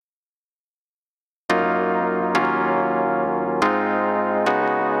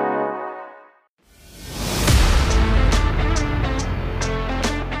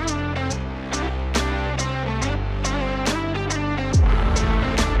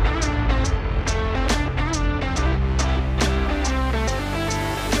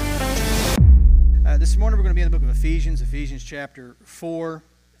Ephesians chapter 4.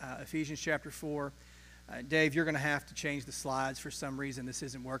 Dave, you're going to have to change the slides for some reason. This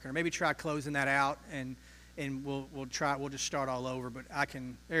isn't working. Or maybe try closing that out, and we'll just start all over. But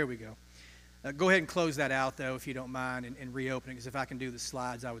there we go. Go ahead and close that out, though, if you don't mind, and reopen it, because if I can do the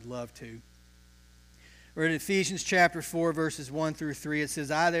slides, I would love to. We're in Ephesians chapter 4, verses 1 through 3. It says,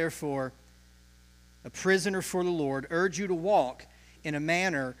 I, therefore, a prisoner for the Lord, urge you to walk in a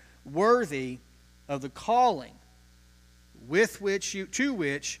manner worthy of the calling to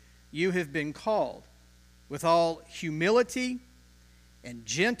which you have been called, with all humility and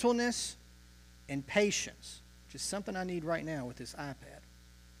gentleness and patience, which is something I need right now with this iPad.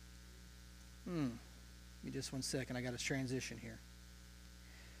 Give me just 1 second. I got to transition here.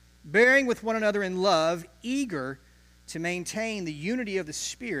 Bearing with one another in love, eager to maintain the unity of the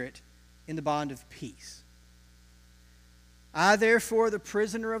Spirit in the bond of peace. I, therefore, the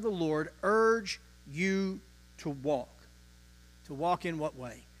prisoner of the Lord, urge you to walk. To walk in what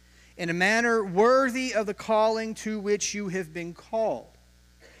way? In a manner worthy of the calling to which you have been called.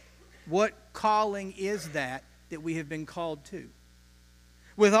 What calling is that we have been called to?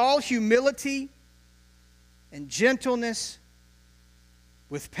 With all humility and gentleness,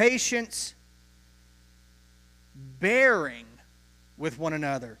 with patience, bearing with one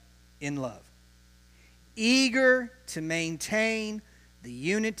another in love, eager to maintain the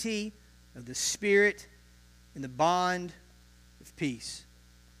unity of the Spirit in the bond of peace.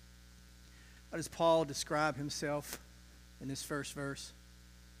 How does Paul describe himself in this first verse?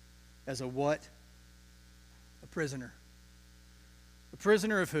 As a what? A prisoner. A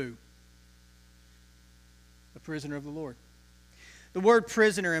prisoner of who? A prisoner of the Lord. The word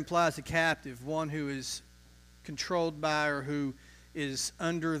prisoner implies a captive, one who is controlled by or who is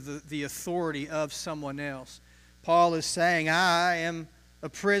under the authority of someone else. Paul is saying, I am a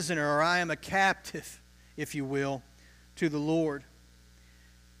prisoner, or I am a captive, if you will, to the Lord.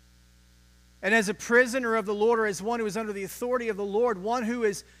 And as a prisoner of the Lord, or as one who is under the authority of the Lord, one who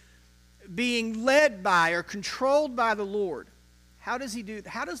is being led by or controlled by the Lord, how does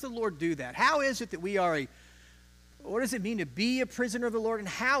the Lord do that? How is it that we are what does it mean to be a prisoner of the Lord, and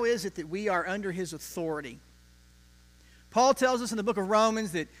how is it that we are under His authority? Paul tells us in the book of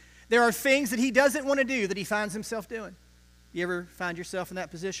Romans that there are things that he doesn't want to do that he finds himself doing. You ever find yourself in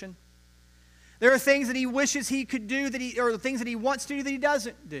that position? There are things that he wishes he could do, or the things that he wants to do that he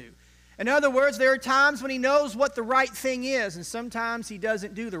doesn't do. In other words, there are times when he knows what the right thing is, and sometimes he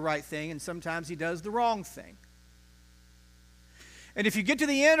doesn't do the right thing, and sometimes he does the wrong thing. And if you get to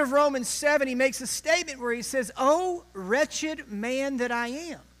the end of Romans 7, he makes a statement where he says, "O wretched man that I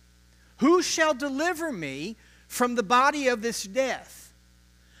am, who shall deliver me from the body of this death?"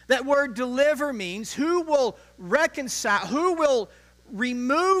 That word deliver means who will reconcile, who will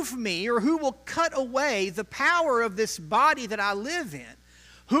remove me, or who will cut away the power of this body that I live in?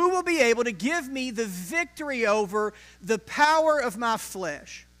 Who will be able to give me the victory over the power of my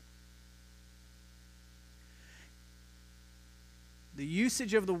flesh? The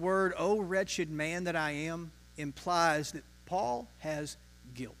usage of the word, "O wretched man that I am," implies that Paul has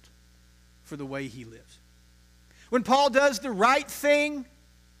guilt for the way he lives. When Paul does the right thing,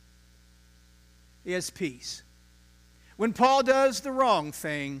 he has peace. When Paul does the wrong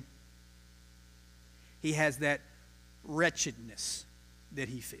thing, he has that wretchedness that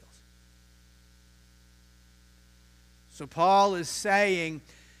he feels. So Paul is saying,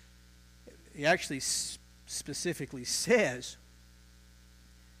 he actually specifically says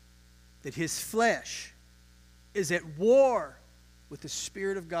that his flesh is at war with the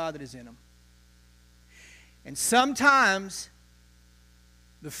Spirit of God that is in him. And sometimes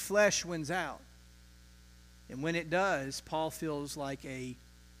the flesh wins out. And when it does, Paul feels like a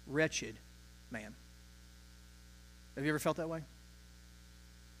wretched man. Have you ever felt that way?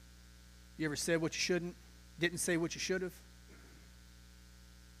 You ever said what you shouldn't? Didn't say what you should have?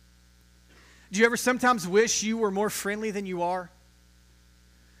 Do you ever sometimes wish you were more friendly than you are?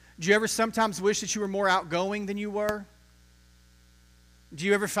 Do you ever sometimes wish that you were more outgoing than you were? Do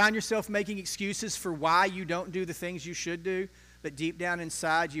you ever find yourself making excuses for why you don't do the things you should do, but deep down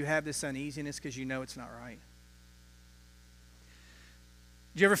inside you have this uneasiness because you know it's not right?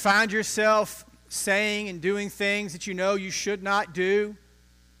 Do you ever find yourself saying and doing things that you know you should not do,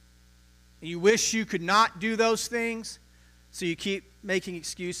 and you wish you could not do those things, so you keep making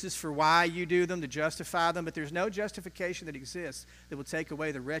excuses for why you do them to justify them, but there's no justification that exists that will take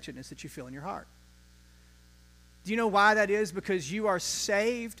away the wretchedness that you feel in your heart? Do you know why that is? Because you are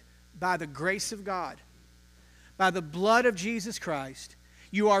saved by the grace of God, by the blood of Jesus Christ.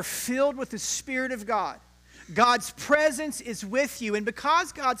 You are filled with the Spirit of God. God's presence is with you. And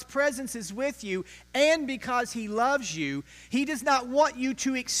because God's presence is with you and because He loves you, He does not want you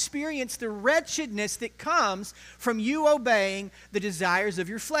to experience the wretchedness that comes from you obeying the desires of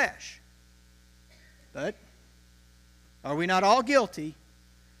your flesh. But are we not all guilty?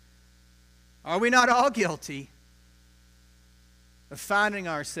 Are we not all guilty of finding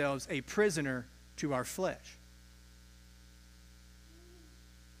ourselves a prisoner to our flesh?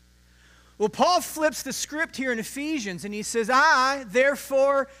 Well, Paul flips the script here in Ephesians and he says, I,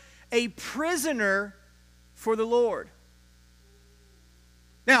 therefore, a prisoner for the Lord.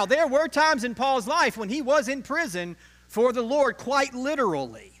 Now, there were times in Paul's life when he was in prison for the Lord, quite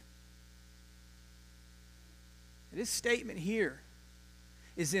literally. This statement here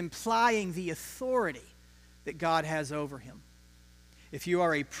is implying the authority that God has over him. If you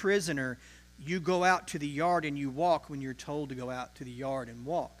are a prisoner, you go out to the yard and you walk when you're told to go out to the yard and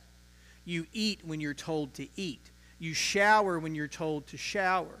walk. You eat when you're told to eat. You shower when you're told to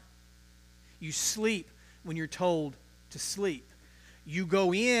shower. You sleep when you're told to sleep. You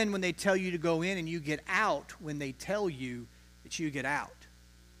go in when they tell you to go in, and you get out when they tell you that you get out.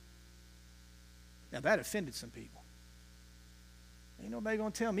 Now that offended some people. Ain't nobody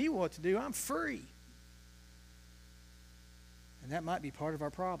going to tell me what to do. I'm free. And that might be part of our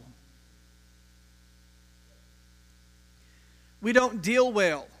problem. We don't deal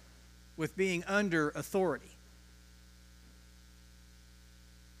well with being under authority.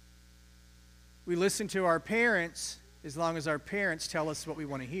 We listen to our parents as long as our parents tell us what we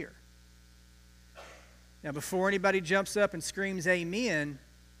want to hear. Now, before anybody jumps up and screams amen,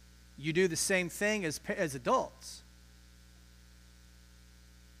 you do the same thing as adults.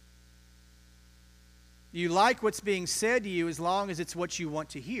 You like what's being said to you as long as it's what you want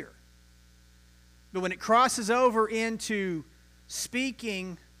to hear. But when it crosses over into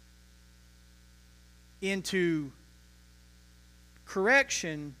speaking into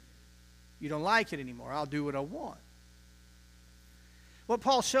correction, you don't like it anymore. I'll do what I want. What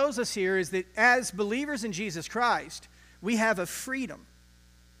Paul shows us here is that as believers in Jesus Christ, we have a freedom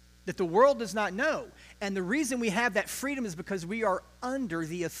that the world does not know. And the reason we have that freedom is because we are under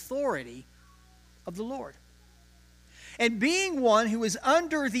the authority of the Lord. And being one who is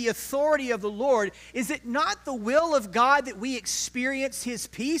under the authority of the Lord, is it not the will of God that we experience His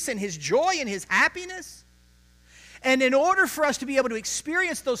peace and His joy and His happiness? And in order for us to be able to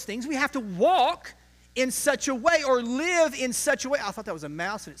experience those things, we have to walk in such a way or live in such a way. I thought that was a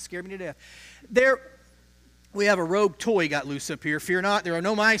mouse and it scared me to death. We have a rogue toy got loose up here. Fear not, there are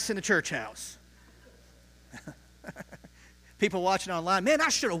no mice in the church house. People watching online, man, I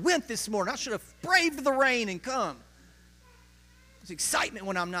should have went this morning. I should have braved the rain and come. There's excitement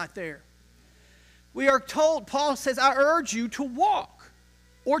when I'm not there. We are told, Paul says, I urge you to walk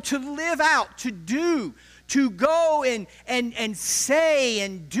or to live out, to do, to go and say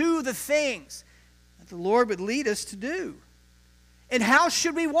and do the things that the Lord would lead us to do. And how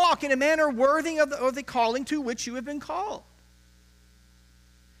should we walk? In a manner worthy of the calling to which you have been called.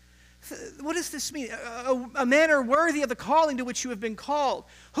 What does this mean? A manner worthy of the calling to which you have been called.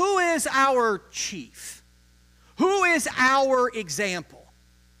 Who is our chief? Who is our example?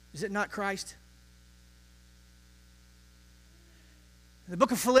 Is it not Christ? In the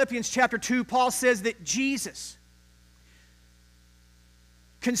book of Philippians chapter 2, Paul says that Jesus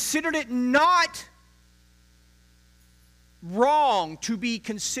considered it not wrong to be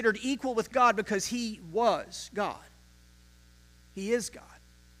considered equal with God because He was God. He is God.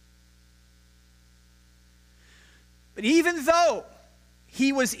 But even though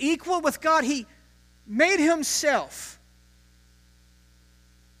He was equal with God, He made Himself.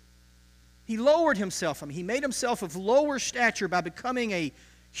 He lowered Himself. He made Himself of lower stature by becoming a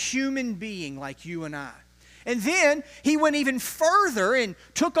human being like you and I. And then He went even further and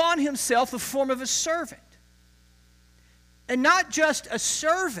took on Himself the form of a servant. And not just a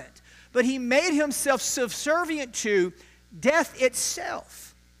servant, but He made Himself subservient to death itself.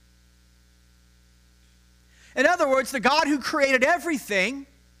 In other words, the God who created everything,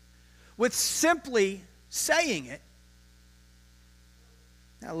 with simply saying it,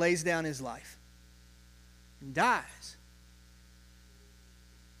 now lays down His life and dies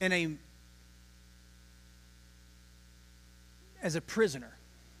as a prisoner.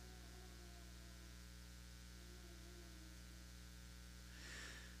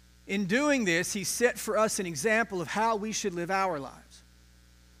 In doing this, He set for us an example of how we should live our lives.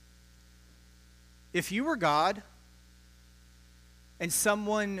 If you were God and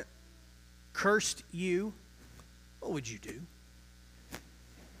someone cursed you, what would you do?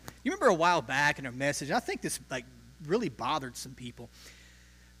 You remember a while back in a message, I think this really bothered some people.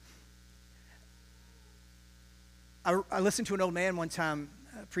 I listened to an old man one time,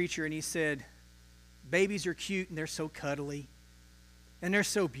 a preacher, and he said, babies are cute and they're so cuddly, and they're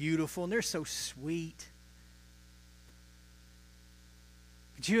so beautiful, and they're so sweet.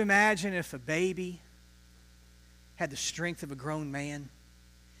 Could you imagine if a baby had the strength of a grown man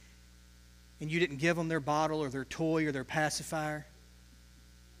and you didn't give them their bottle or their toy or their pacifier?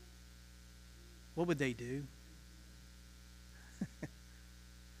 What would they do?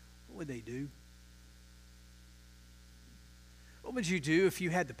 What would they do? What would you do if you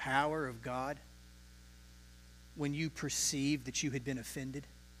had the power of God when you perceived that you had been offended,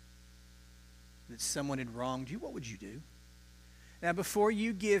 that someone had wronged you? What would you do? Now, before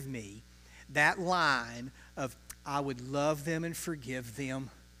you give me that line of, I would love them and forgive them,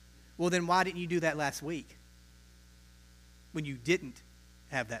 well, then why didn't you do that last week when you didn't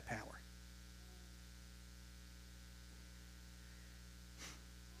have that power?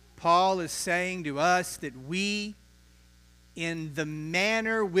 Paul is saying to us that we, in the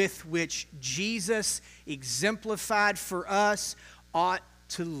manner with which Jesus exemplified for us, ought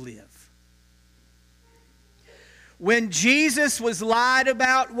to live. When Jesus was lied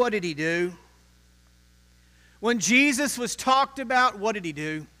about, what did he do? When Jesus was talked about, what did he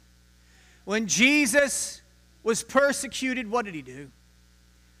do? When Jesus was persecuted, what did he do?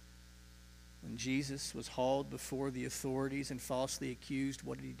 When Jesus was hauled before the authorities and falsely accused,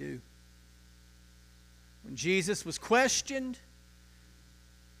 what did he do? When Jesus was questioned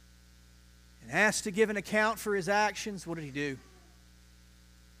and asked to give an account for his actions, what did he do?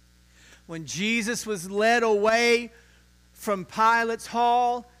 When Jesus was led away from Pilate's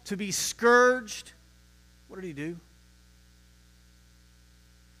hall to be scourged, what did he do?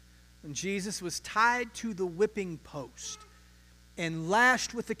 When Jesus was tied to the whipping post and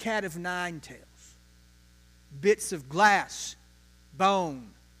lashed with the cat of nine tails, bits of glass, bone,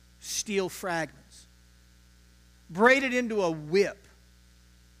 steel fragments, braided into a whip,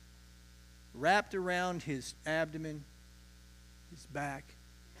 wrapped around his abdomen, his back,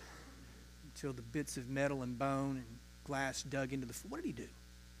 until the bits of metal and bone and glass dug into the floor. What did he do?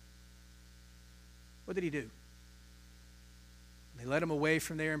 What did he do? They led him away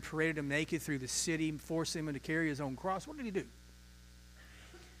from there and paraded him naked through the city, forcing him to carry his own cross. What did he do?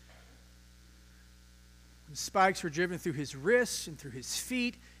 The spikes were driven through his wrists and through his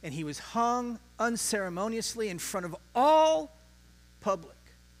feet, and he was hung unceremoniously in front of all public.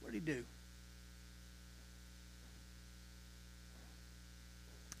 What did he do?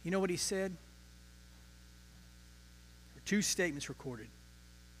 You know what he said? There are two statements recorded.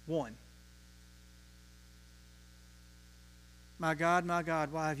 One, my God,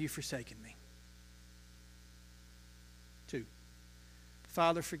 why have you forsaken me? Two,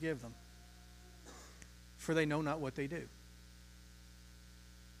 Father, forgive them, for they know not what they do.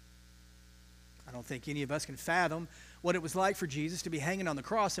 I don't think any of us can fathom what it was like for Jesus to be hanging on the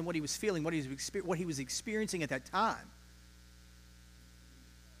cross and what he was feeling, what he was experiencing at that time.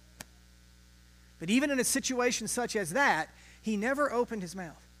 But even in a situation such as that, he never opened his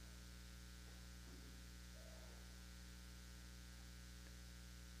mouth.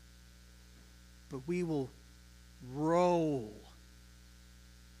 But we will roll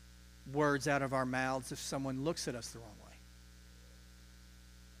words out of our mouths if someone looks at us the wrong way.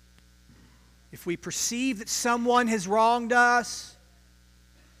 If we perceive that someone has wronged us,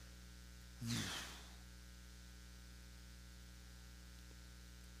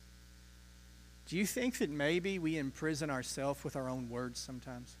 do you think that maybe we imprison ourselves with our own words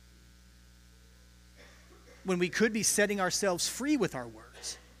sometimes? When we could be setting ourselves free with our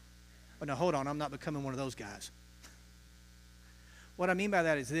words. Oh, no, hold on, I'm not becoming one of those guys. What I mean by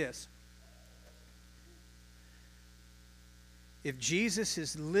that is this. If Jesus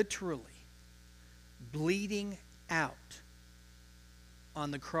is literally bleeding out on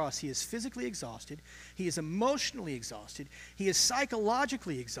the cross, he is physically exhausted, he is emotionally exhausted, he is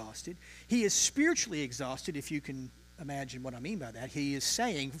psychologically exhausted, he is spiritually exhausted, if you can imagine what I mean by that. He is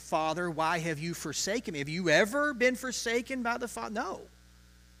saying, Father, why have you forsaken me? Have you ever been forsaken by the Father? No,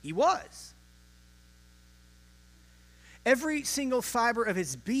 he was. Every single fiber of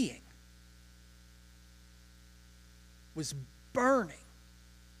his being was burning.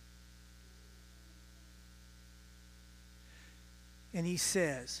 And he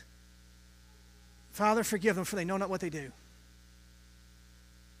says, Father, forgive them, for they know not what they do.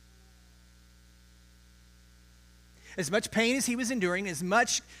 As much pain as he was enduring, as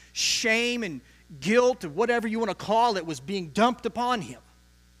much shame and guilt, or whatever you want to call it, was being dumped upon him.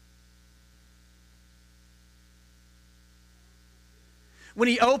 When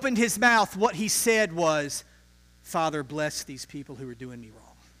he opened his mouth, what he said was, Father, bless these people who are doing me wrong.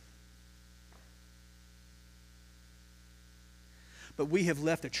 but we have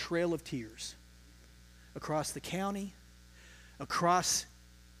left a trail of tears across the county, across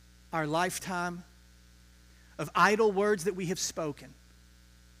our lifetime, of idle words that we have spoken.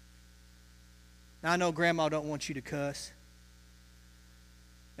 Now, I know Grandma don't want you to cuss,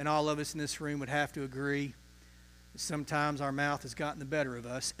 and all of us in this room would have to agree that sometimes our mouth has gotten the better of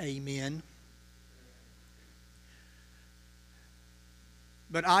us. Amen.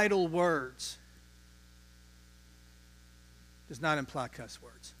 But idle words does not imply cuss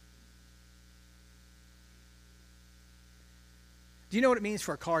words. Do you know what it means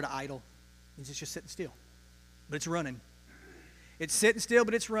for a car to idle? It means it's just sitting still, but it's running. It's sitting still,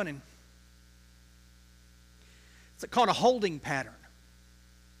 but it's running. It's called a holding pattern.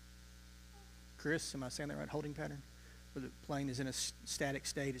 Chris, am I saying that right? Holding pattern? Where the plane is in a static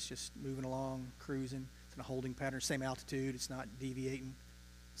state, it's just moving along, cruising. It's in a holding pattern, same altitude, it's not deviating.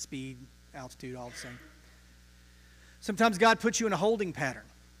 Speed, altitude, all the same. Sometimes God puts you in a holding pattern.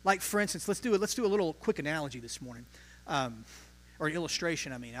 Like, for instance, let's do a little quick analogy this morning. Or an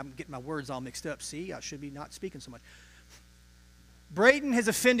illustration, I mean. I'm getting my words all mixed up. See, I should be not speaking so much. Braden has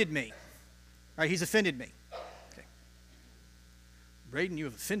offended me. All right, he's offended me. Okay. Braden, you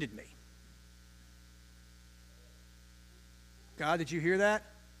have offended me. God, did you hear that?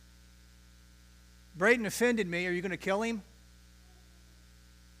 Braden offended me. Are you going to kill him?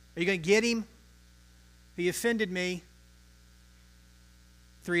 Are you going to get him? He offended me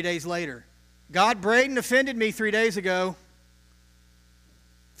 3 days later. God, Braden offended me 3 days ago.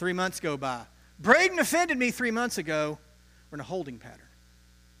 3 months go by. Braden offended me 3 months ago. We're in a holding pattern.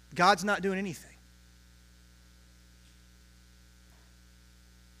 God's not doing anything.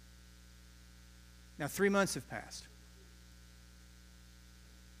 Now 3 months have passed.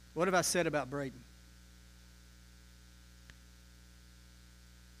 What have I said about Braden?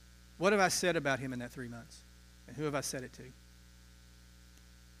 What have I said about him in that 3 months? And who have I said it to?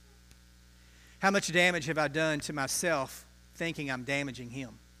 How much damage have I done to myself thinking I'm damaging him?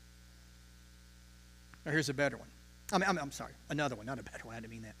 Or here's a better one. I'm sorry, another one, not a better one. I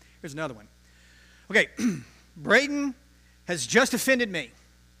didn't mean that. Here's another one. Okay, Braden has just offended me.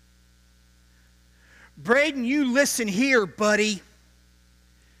 Braden, you listen here, buddy.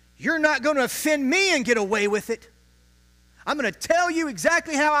 You're not going to offend me and get away with it. I'm going to tell you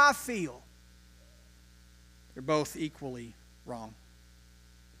exactly how I feel. They're both equally wrong.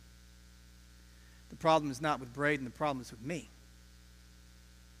 The problem is not with Braden, the problem is with me.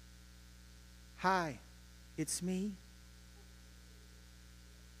 Hi, it's me.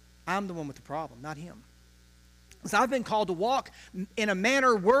 I'm the one with the problem, not him. Because I've been called to walk in a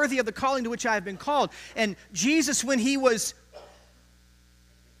manner worthy of the calling to which I have been called. And Jesus, when he was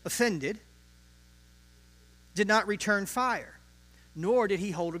offended, did not return fire, nor did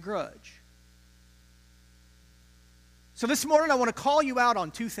he hold a grudge. So this morning I want to call you out on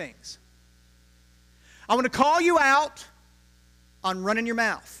two things. I want to call you out on running your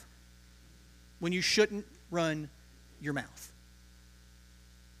mouth when you shouldn't run your mouth.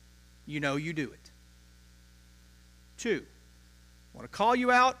 You know you do it. 2, I want to call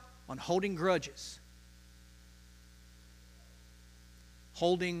you out on holding grudges.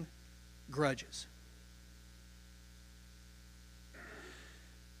 Holding grudges.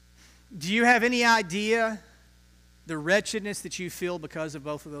 Do you have any idea the wretchedness that you feel because of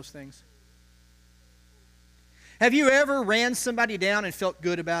both of those things? Have you ever ran somebody down and felt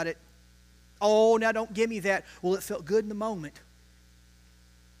good about it? Oh, now don't give me that. Well, it felt good in the moment.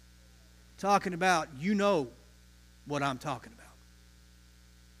 Talking about, you know what I'm talking about.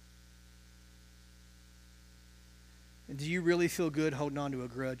 And do you really feel good holding on to a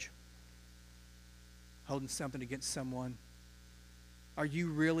grudge? Holding something against someone? Are you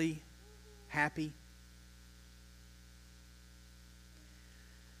really happy?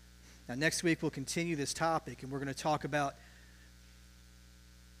 Now, next week we'll continue this topic, and we're going to talk about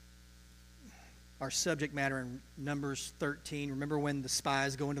our subject matter in Numbers 13. Remember when the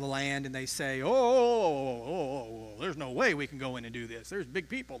spies go into the land and they say, there's no way we can go in and do this. There's big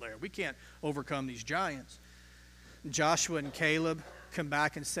people there. We can't overcome these giants. And Joshua and Caleb come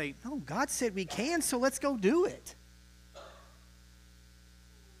back and say, no, God said we can, so let's go do it.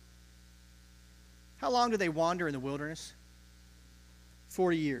 How long do they wander in the wilderness?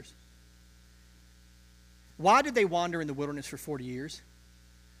 40 years. Why did they wander in the wilderness for 40 years?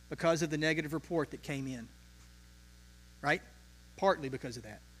 Because of the negative report that came in. Right? Partly because of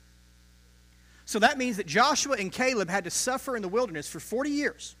that. So that means that Joshua and Caleb had to suffer in the wilderness for 40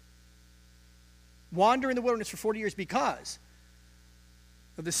 years. Wander in the wilderness for 40 years because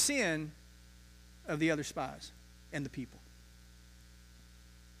of the sin of the other spies and the people.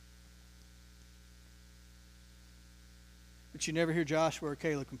 But you never hear Joshua or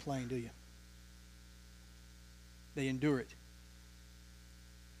Caleb complain, do you? They endure it.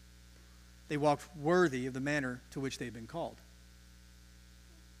 They walked worthy of the manner to which they've been called.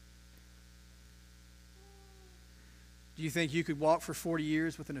 Do you think you could walk for 40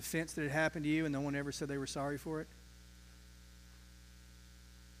 years with an offense that had happened to you and no one ever said they were sorry for it?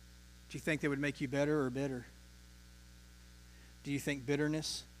 Do you think they would make you better or bitter? Do you think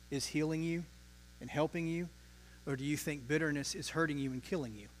bitterness is healing you and helping you? Or do you think bitterness is hurting you and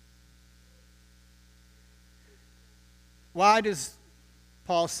killing you? Why does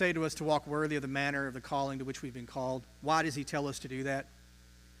Paul say to us to walk worthy of the manner of the calling to which we've been called? Why does he tell us to do that?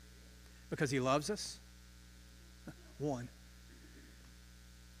 Because he loves us? One.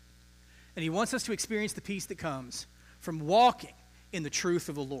 And he wants us to experience the peace that comes from walking in the truth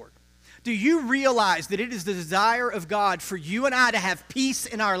of the Lord. Do you realize that it is the desire of God for you and I to have peace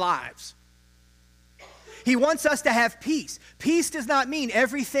in our lives? He wants us to have peace. Peace does not mean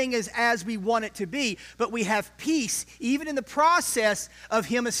everything is as we want it to be, but we have peace even in the process of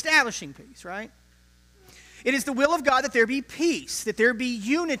Him establishing peace, right? It is the will of God that there be peace, that there be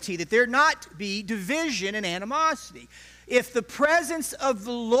unity, that there not be division and animosity. If the presence of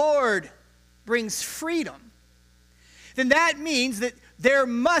the Lord brings freedom, then that means that there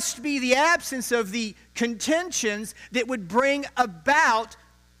must be the absence of the contentions that would bring about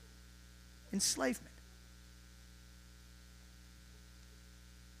enslavement.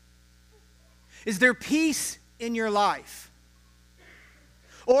 Is there peace in your life?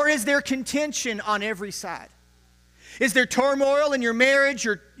 Or is there contention on every side? Is there turmoil in your marriage,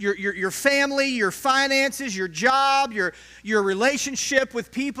 your family, your finances, your job, your relationship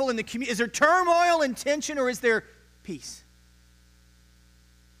with people in the community? Is there turmoil and tension, or is there peace?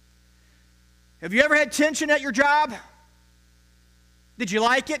 Have you ever had tension at your job? Did you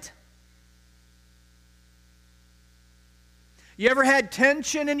like it? You ever had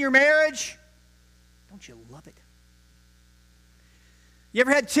tension in your marriage? Don't you love it? You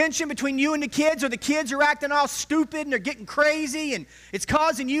ever had tension between you and the kids, or the kids are acting all stupid and they're getting crazy and it's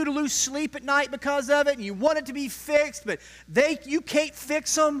causing you to lose sleep at night because of it, and you want it to be fixed, but you can't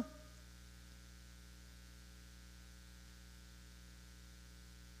fix them?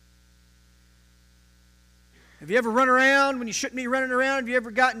 Have you ever run around when you shouldn't be running around? Have you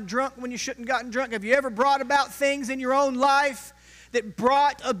ever gotten drunk when you shouldn't have gotten drunk? Have you ever brought about things in your own life that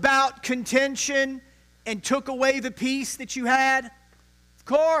brought about contention and took away the peace that you had? Of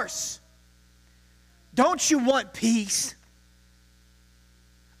course. Don't you want peace?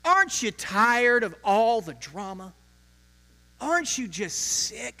 Aren't you tired of all the drama? Aren't you just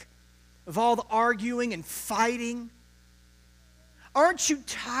sick of all the arguing and fighting? Aren't you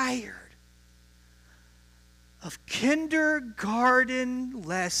tired of kindergarten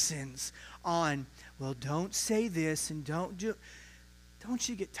lessons on, well, don't say this and don't do... Don't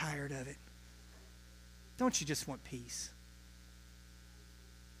you get tired of it? Don't you just want peace?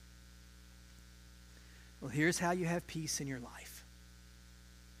 Well, here's how you have peace in your life.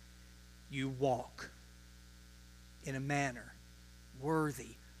 You walk in a manner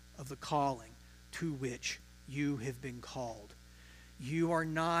worthy of the calling to which you have been called. You are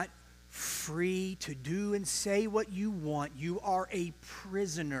not free to do and say what you want. You are a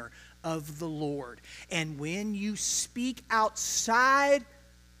prisoner of the Lord. And when you speak outside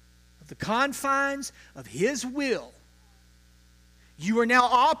of the confines of His will, you are now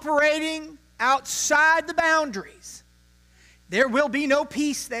operating outside the boundaries. There will be no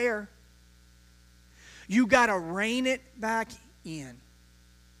peace there. You got to rein it back in.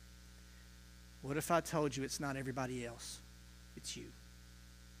 What if I told you it's not everybody else? It's you.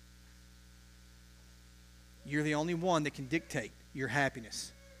 You're the only one that can dictate your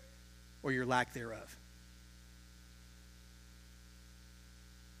happiness or your lack thereof.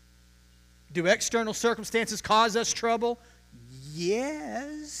 Do external circumstances cause us trouble?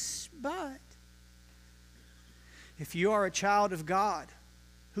 Yes, but if you are a child of God,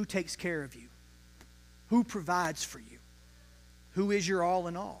 who takes care of you? Who provides for you? Who is your all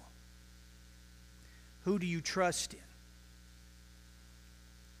in all? Who do you trust in?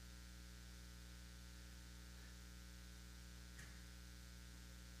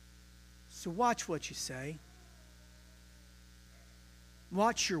 So watch what you say.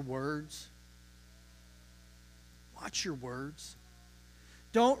 Watch your words. Watch your words.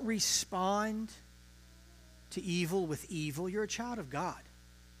 Don't respond to evil with evil. You're a child of God.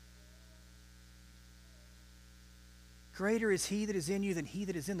 Greater is He that is in you than he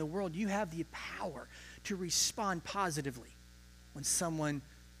that is in the world. You have the power to respond positively when someone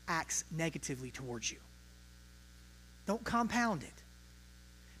acts negatively towards you. Don't compound it.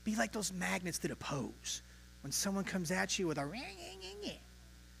 Be like those magnets that oppose. When someone comes at you with a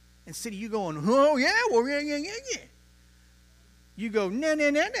instead of you going, oh yeah, well, you go, no.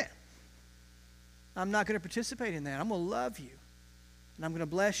 I'm not going to participate in that. I'm going to love you, and I'm going to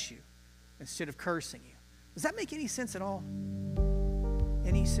bless you instead of cursing you. Does that make any sense at all?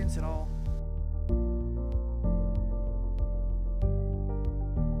 Any sense at all?